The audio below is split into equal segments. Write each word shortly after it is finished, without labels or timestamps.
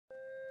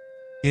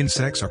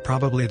Insects are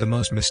probably the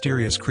most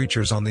mysterious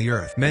creatures on the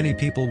earth. Many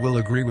people will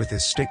agree with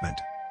this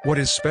statement. What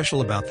is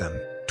special about them?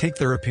 Take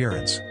their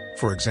appearance,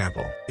 for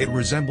example. It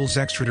resembles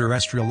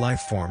extraterrestrial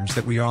life forms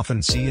that we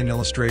often see in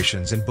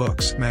illustrations in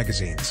books,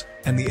 magazines,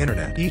 and the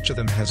internet. Each of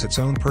them has its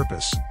own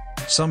purpose.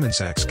 Some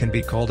insects can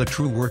be called a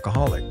true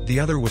workaholic. The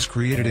other was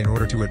created in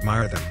order to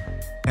admire them.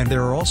 And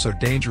there are also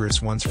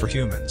dangerous ones for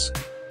humans.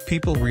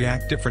 People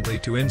react differently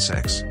to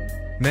insects.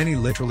 Many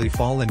literally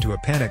fall into a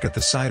panic at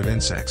the sight of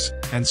insects,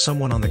 and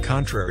someone on the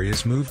contrary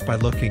is moved by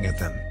looking at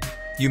them.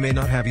 You may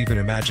not have even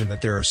imagined that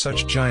there are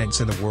such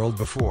giants in the world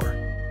before.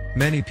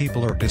 Many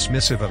people are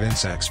dismissive of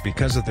insects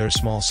because of their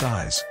small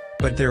size,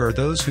 but there are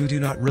those who do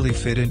not really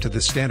fit into the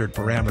standard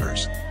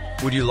parameters.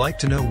 Would you like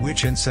to know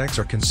which insects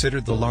are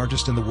considered the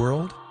largest in the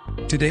world?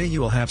 Today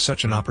you will have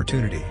such an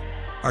opportunity.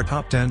 Our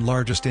top 10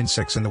 largest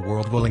insects in the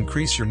world will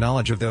increase your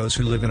knowledge of those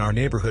who live in our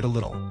neighborhood a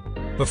little.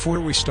 Before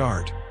we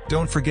start,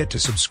 don't forget to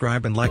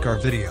subscribe and like our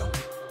video.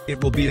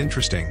 It will be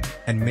interesting,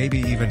 and maybe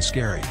even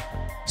scary.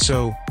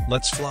 So,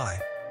 let's fly.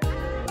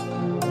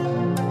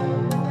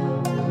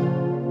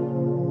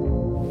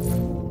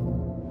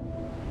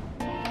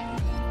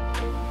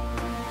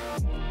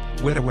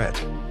 Weta.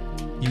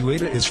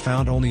 Ueda is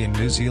found only in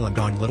New Zealand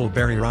on Little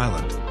Barrier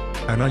Island.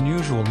 An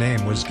unusual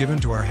name was given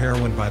to our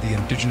heroine by the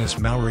indigenous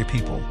Maori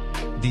people.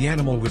 The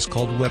animal was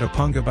called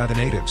Wetapunga by the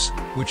natives,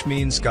 which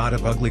means god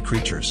of ugly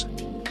creatures.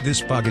 This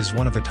bug is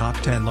one of the top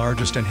 10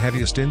 largest and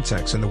heaviest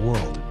insects in the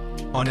world.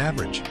 On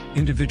average,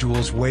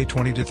 individuals weigh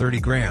 20 to 30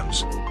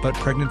 grams, but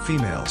pregnant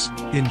females,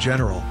 in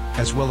general,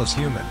 as well as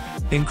human,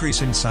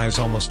 increase in size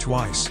almost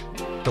twice.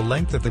 The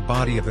length of the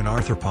body of an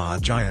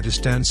arthropod giant is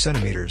 10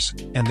 centimeters,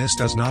 and this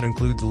does not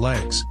include the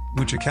legs,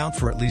 which account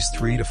for at least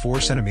 3 to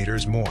 4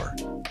 centimeters more.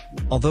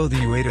 Although the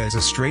Ueda is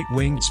a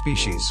straight-winged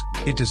species,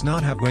 it does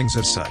not have wings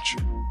as such.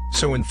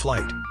 So in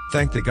flight,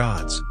 thank the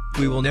gods,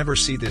 we will never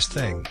see this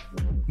thing.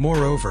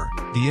 Moreover,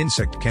 the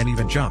insect can't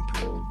even jump.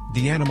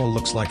 The animal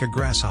looks like a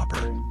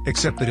grasshopper,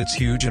 except that it's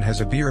huge and has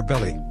a beer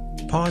belly.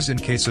 Pause in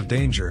case of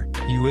danger.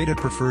 Ueda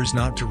prefers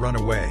not to run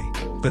away,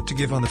 but to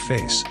give on the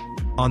face.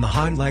 On the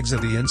hind legs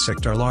of the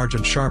insect are large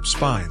and sharp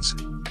spines.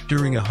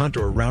 During a hunt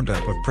or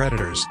roundup of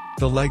predators,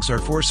 the legs are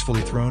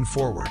forcefully thrown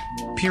forward,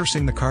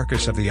 piercing the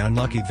carcass of the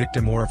unlucky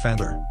victim or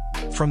offender.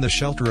 From the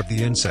shelter of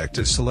the insect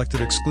is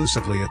selected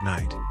exclusively at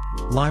night.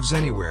 Lives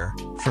anywhere,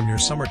 from your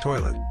summer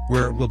toilet,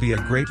 where it will be a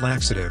great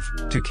laxative,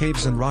 to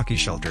caves and rocky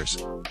shelters.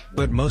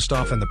 But most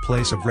often the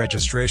place of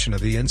registration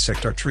of the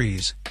insect are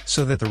trees,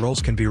 so that the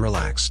rolls can be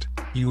relaxed.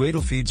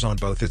 Ueda feeds on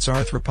both its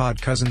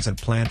arthropod cousins and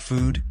plant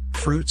food,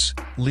 fruits,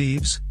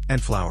 leaves,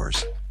 and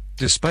flowers.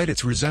 Despite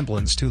its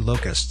resemblance to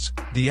locusts,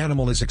 the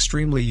animal is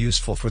extremely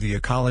useful for the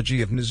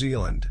ecology of New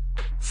Zealand.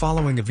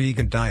 Following a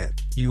vegan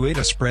diet,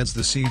 Ueda spreads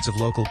the seeds of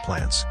local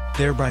plants,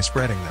 thereby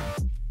spreading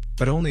them.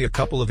 But only a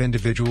couple of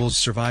individuals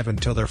survive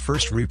until their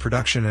first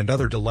reproduction and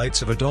other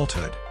delights of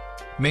adulthood.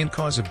 Main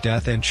cause of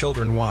death in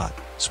children: what?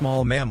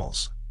 Small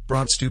mammals,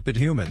 broad stupid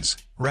humans,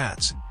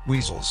 rats,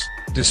 weasels.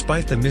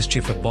 Despite the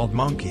mischief of bald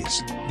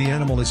monkeys, the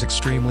animal is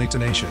extremely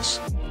tenacious.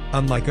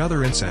 Unlike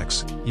other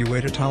insects,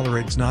 Ueda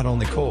tolerates not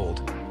only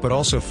cold, but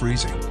also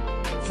freezing.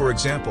 For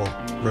example,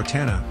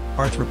 Rotana,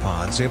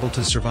 arthropods able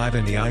to survive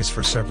in the ice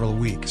for several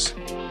weeks.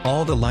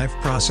 All the life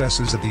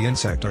processes of the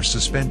insect are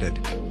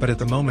suspended, but at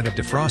the moment of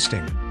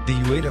defrosting, the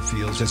Ueda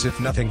feels as if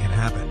nothing had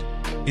happened.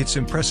 Its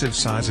impressive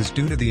size is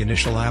due to the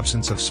initial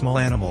absence of small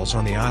animals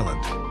on the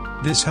island.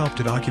 This helped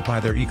it occupy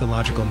their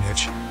ecological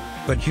niche.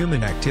 But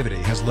human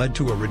activity has led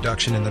to a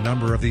reduction in the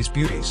number of these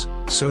beauties,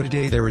 so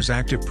today there is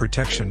active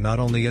protection not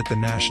only at the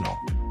national,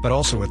 but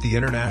also at the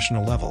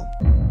international level.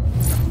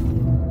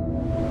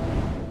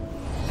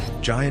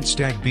 Giant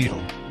stag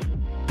beetle.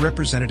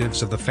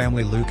 Representatives of the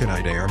family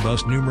Lucanidae are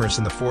most numerous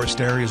in the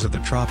forest areas of the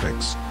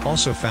tropics,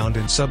 also found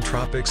in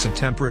subtropics and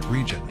temperate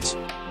regions.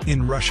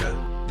 In Russia,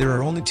 there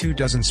are only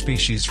 24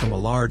 species from a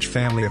large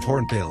family of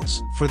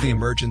hornbills. For the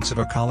emergence of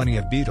a colony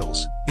of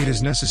beetles, it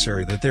is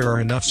necessary that there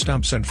are enough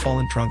stumps and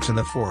fallen trunks in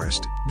the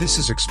forest. This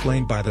is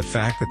explained by the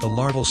fact that the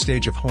larval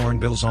stage of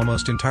hornbills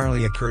almost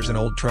entirely occurs in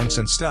old trunks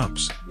and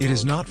stumps. It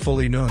is not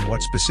fully known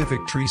what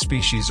specific tree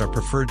species are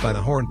preferred by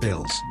the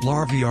hornbills.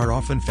 Larvae are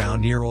often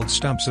found near old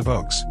stumps of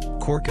oaks,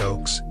 cork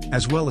oaks,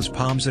 as well as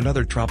palms and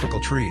other tropical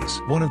trees.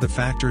 One of the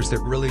factors that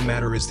really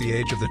matter is the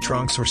age of the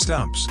trunks or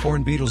stumps.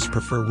 Horn beetles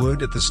prefer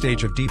wood at the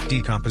stage of deep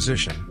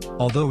decomposition,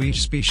 although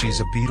each species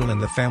of beetle in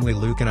the family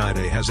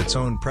Lucanidae has its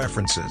own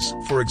preferences.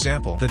 For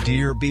example, the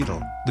deer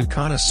beetle,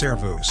 Lucanus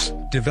cervus,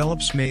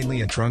 develops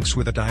mainly in trunks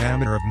with a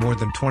diameter of more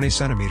than 20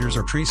 centimeters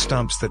or tree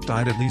stumps that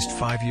died at least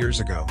 5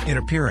 years ago. In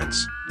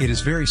appearance, it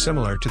is very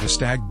similar to the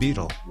stag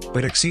beetle,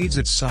 but exceeds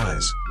its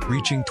size,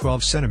 reaching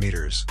 12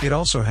 centimeters. It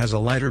also has a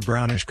lighter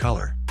brownish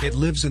color. It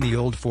lives in the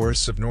old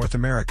forests of North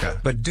America,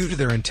 but due to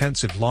their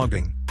intensive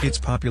logging, its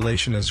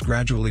population is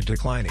gradually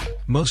declining.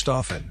 Most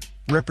often,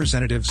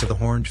 representatives of the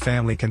horned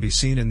family can be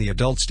seen in the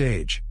adult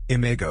stage,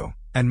 imago,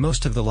 and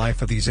most of the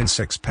life of these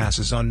insects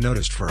passes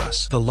unnoticed for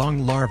us. The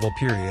long larval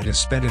period is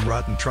spent in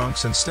rotten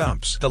trunks and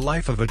stumps. The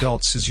life of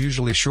adults is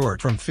usually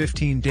short, from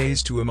 15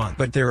 days to a month,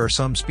 but there are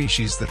some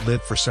species that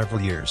live for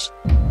several years.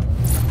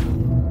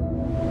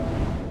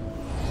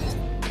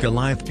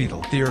 Goliath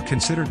beetle. They are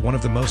considered one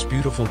of the most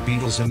beautiful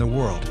beetles in the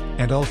world,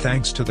 and all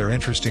thanks to their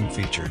interesting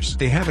features.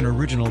 They have an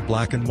original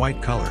black and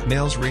white color.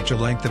 Males reach a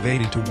length of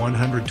 80 to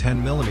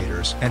 110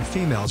 millimeters, and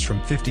females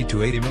from 50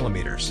 to 80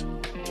 millimeters.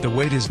 The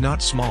weight is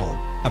not small,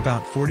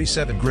 about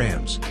 47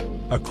 grams.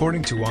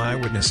 According to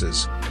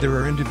eyewitnesses, there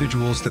are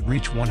individuals that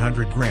reach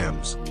 100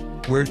 grams.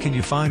 Where can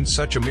you find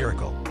such a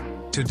miracle?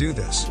 To do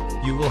this,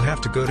 you will have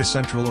to go to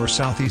Central or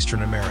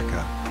Southeastern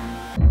America.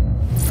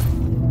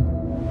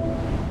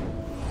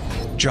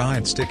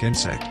 Giant stick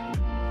insect.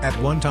 At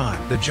one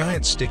time, the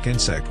giant stick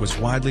insect was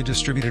widely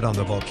distributed on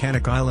the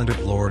volcanic island of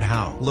Lord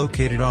Howe,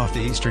 located off the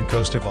eastern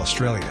coast of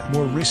Australia.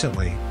 More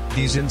recently,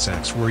 these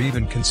insects were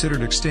even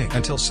considered extinct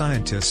until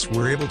scientists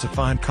were able to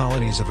find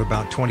colonies of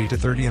about 20 to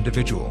 30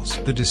 individuals.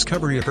 The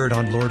discovery occurred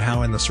on Lord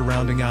Howe and the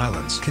surrounding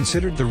islands.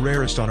 Considered the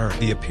rarest on Earth,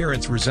 the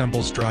appearance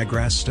resembles dry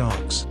grass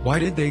stalks. Why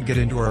did they get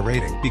into our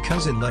rating?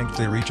 Because in length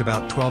they reach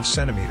about 12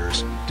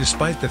 centimeters,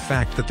 despite the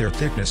fact that their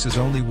thickness is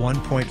only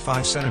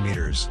 1.5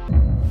 centimeters.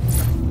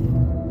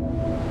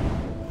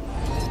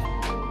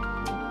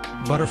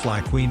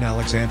 Butterfly Queen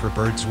Alexandra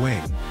bird's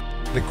wing.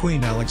 The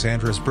Queen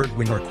Alexandra's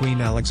birdwing, or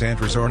Queen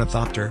Alexandra's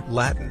ornithopter,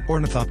 Latin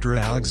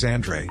Ornithoptera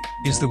alexandrae,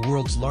 is the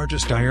world's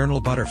largest diurnal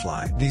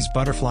butterfly. These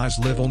butterflies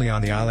live only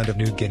on the island of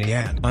New Guinea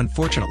and,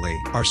 unfortunately,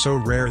 are so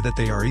rare that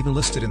they are even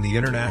listed in the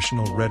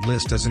International Red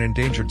List as an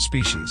endangered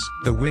species.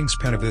 The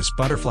wingspan of this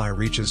butterfly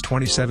reaches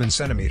 27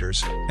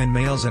 centimeters, and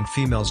males and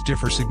females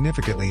differ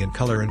significantly in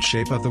color and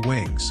shape of the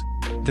wings.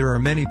 There are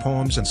many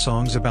poems and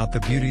songs about the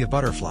beauty of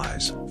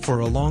butterflies. For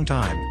a long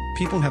time,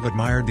 people have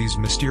admired these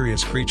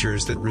mysterious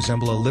creatures that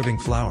resemble a living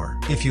flower.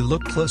 If you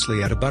look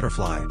closely at a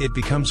butterfly, it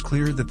becomes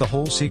clear that the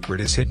whole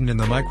secret is hidden in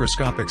the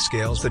microscopic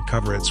scales that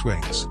cover its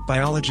wings.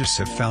 Biologists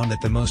have found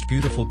that the most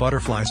beautiful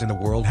butterflies in the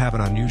world have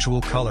an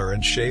unusual color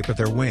and shape of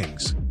their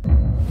wings.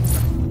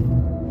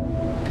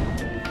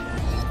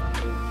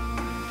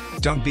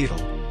 Dung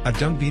beetle. A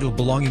dung beetle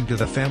belonging to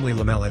the family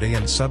Lamellidae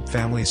and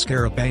subfamily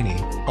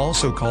Scarabaei,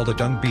 also called a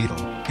dung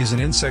beetle, is an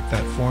insect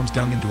that forms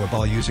dung into a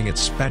ball using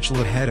its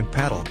spatulate head and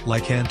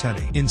paddle-like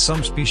antennae. In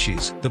some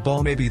species, the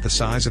ball may be the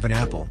size of an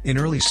apple. In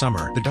early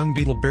summer, the dung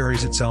beetle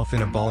buries itself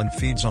in a ball and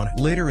feeds on it.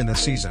 Later in the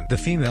season, the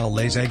female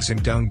lays eggs in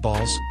dung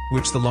balls,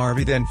 which the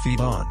larvae then feed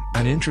on.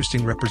 An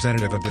interesting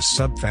representative of this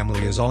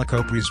subfamily is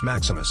Olicopris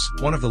maximus,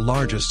 one of the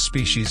largest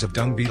species of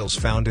dung beetles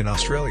found in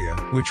Australia,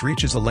 which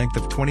reaches a length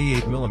of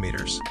 28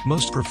 millimeters.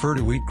 Most prefer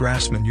to eat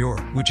grass manure,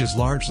 which is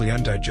largely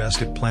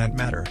undigested plant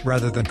matter,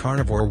 rather than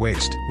carnivore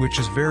waste, which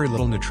has very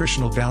little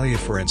nutritional value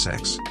for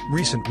insects.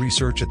 Recent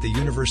research at the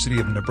University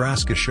of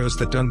Nebraska shows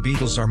that dung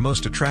beetles are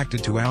most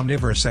attracted to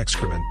omnivorous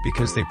excrement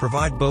because they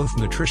provide both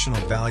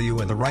nutritional value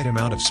and the right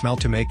amount of smell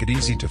to make it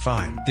easy to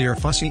find. They are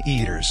fussy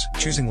eaters,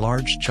 choosing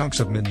large chunks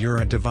of manure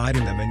and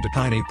dividing them into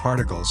tiny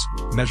particles,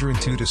 measuring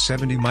 2 to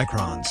 70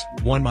 microns.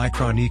 1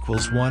 micron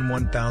equals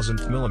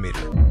 1/1000th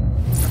millimeter.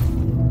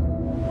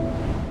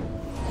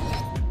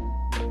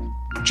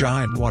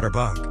 Giant water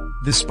bug.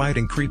 This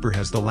spiting creeper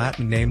has the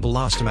Latin name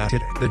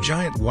Belostomatidae. The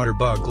giant water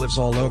bug lives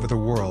all over the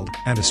world,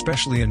 and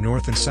especially in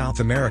North and South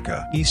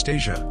America, East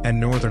Asia, and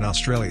Northern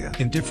Australia.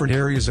 In different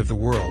areas of the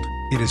world,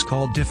 it is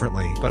called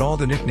differently, but all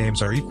the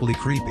nicknames are equally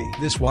creepy.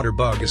 This water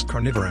bug is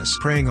carnivorous,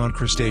 preying on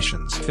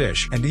crustaceans,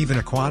 fish, and even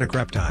aquatic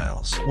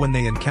reptiles. When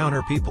they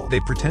encounter people,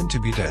 they pretend to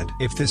be dead.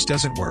 If this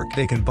doesn't work,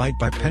 they can bite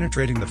by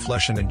penetrating the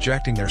flesh and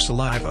injecting their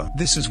saliva.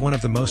 This is one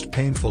of the most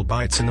painful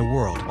bites in the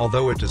world,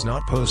 although it does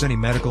not pose any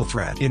medical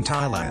threat. In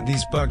Thailand,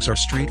 these bugs are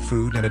street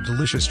food and a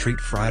delicious treat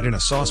fried in a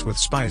sauce with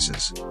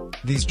spices.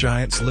 These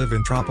giants live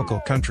in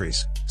tropical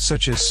countries,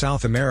 such as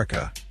South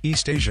America,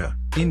 East Asia,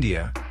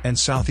 India, and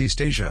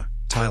Southeast Asia,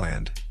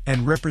 Thailand,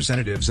 and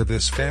representatives of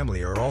this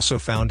family are also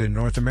found in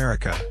North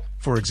America,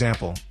 for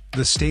example,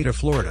 the state of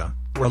Florida,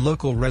 where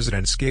local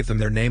residents gave them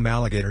their name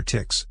alligator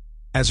ticks.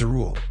 As a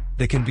rule,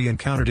 they can be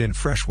encountered in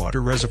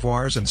freshwater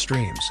reservoirs and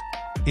streams.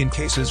 In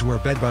cases where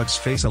bedbugs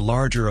face a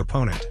larger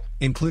opponent,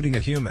 including a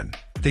human,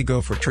 they go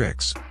for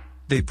tricks.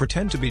 They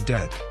pretend to be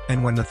dead,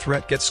 and when the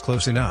threat gets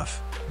close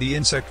enough, the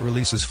insect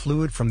releases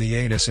fluid from the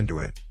anus into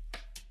it.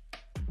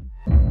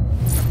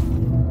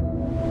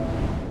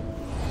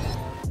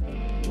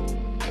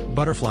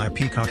 Butterfly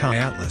peacock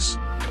atlas.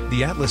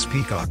 The atlas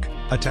peacock,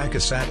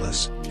 Attacus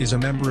atlas, is a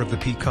member of the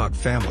peacock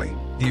family,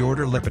 the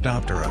order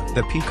Lepidoptera.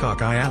 The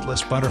peacock eye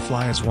atlas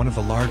butterfly is one of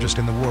the largest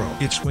in the world.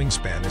 Its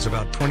wingspan is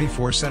about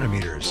 24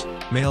 centimeters.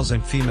 Males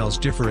and females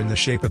differ in the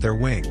shape of their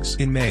wings.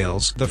 In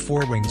males, the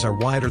forewings are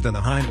wider than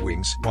the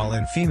hindwings, while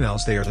in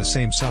females they are the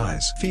same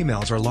size.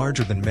 Females are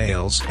larger than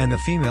males, and the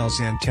female's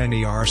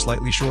antennae are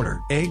slightly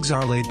shorter. Eggs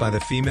are laid by the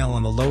female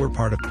on the lower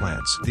part of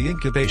plants. The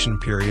incubation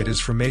period is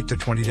from 8 to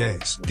 20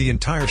 days. The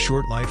entire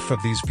short life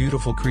of these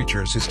beautiful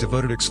creatures is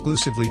devoted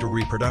exclusively to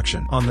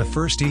reproduction. On the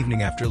first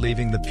evening after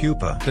leaving the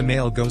pupa, the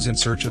male goes in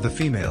search of the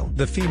female.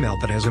 The female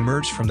that has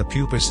emerged from the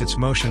pupa sits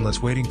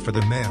motionless waiting for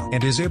the male,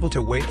 and is able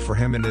to wait for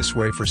him in this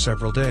way for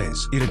several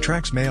days. It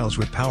attracts males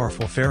with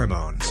powerful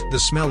pheromones, the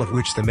smell of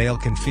which the male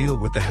can feel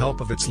with the help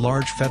of its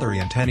large feathery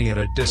antennae at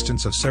a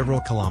distance of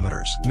several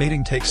kilometers.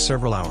 Mating takes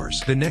several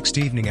hours. The next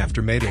evening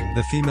after mating,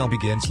 the female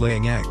begins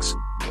laying eggs.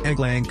 Egg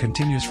laying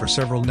continues for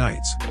several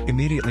nights.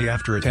 Immediately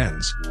after it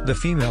ends, the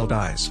female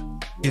dies.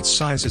 Its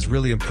size is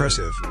really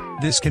impressive.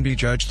 This can be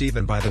judged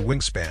even by the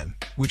wingspan,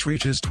 which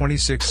reaches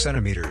 26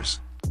 centimeters.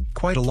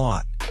 Quite a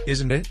lot,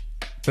 isn't it?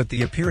 But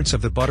the appearance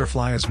of the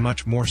butterfly is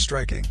much more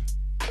striking.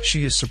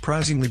 She is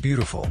surprisingly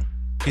beautiful.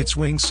 Its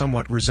wings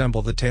somewhat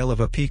resemble the tail of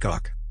a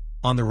peacock.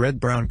 On the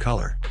red-brown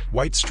color,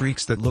 white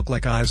streaks that look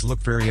like eyes look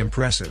very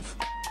impressive.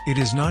 It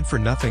is not for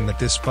nothing that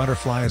this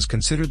butterfly is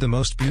considered the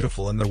most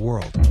beautiful in the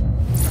world.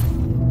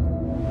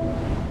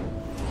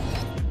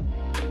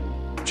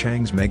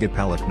 Chang's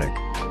megapalytnik.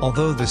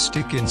 Although the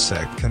stick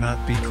insect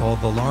cannot be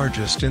called the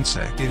largest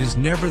insect, it is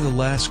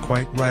nevertheless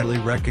quite rightly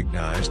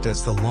recognized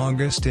as the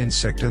longest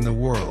insect in the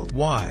world.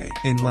 Why?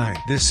 In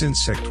length, this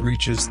insect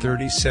reaches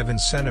 37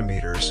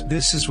 centimeters.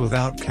 This is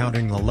without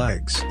counting the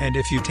legs. And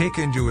if you take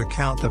into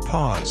account the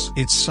paws,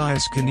 its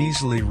size can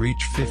easily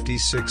reach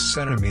 56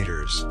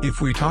 centimeters. If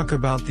we talk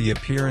about the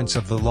appearance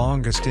of the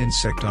longest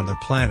insect on the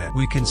planet,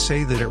 we can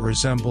say that it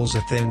resembles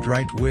a thin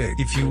dried twig.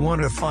 If you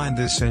want to find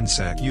this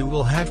insect, you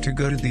will have to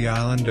go to the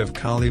island of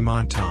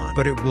Kalimantan.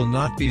 But it will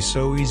not be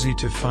so easy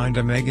to find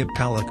a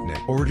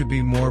megapalytnik, or to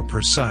be more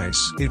precise,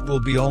 it will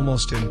be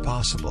almost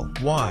impossible.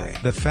 Why?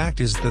 The fact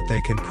is that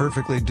they can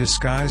perfectly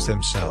disguise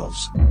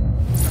themselves.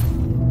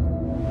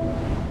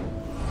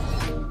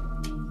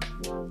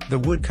 The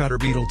woodcutter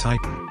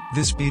beetle-Titan.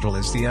 This beetle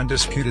is the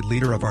undisputed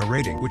leader of our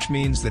rating, which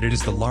means that it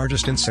is the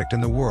largest insect in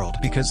the world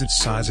because its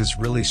size is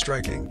really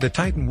striking. The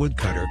Titan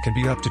woodcutter can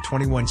be up to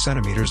 21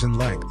 centimeters in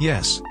length.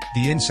 Yes,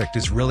 the insect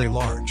is really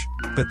large,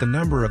 but the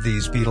number of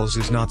these beetles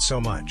is not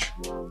so much.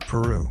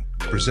 Peru,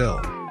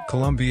 Brazil,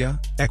 Colombia,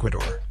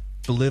 Ecuador,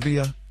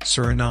 Bolivia,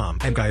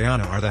 Suriname, and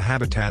Guyana are the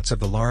habitats of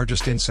the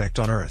largest insect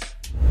on Earth.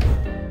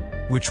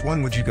 Which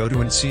one would you go to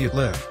and see it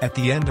live? At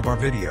the end of our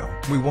video,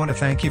 we want to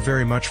thank you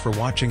very much for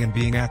watching and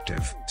being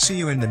active. See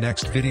you in the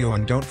next video,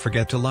 and don't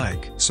forget to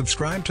like,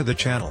 subscribe to the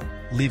channel,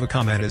 leave a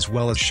comment as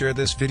well as share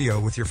this video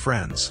with your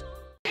friends.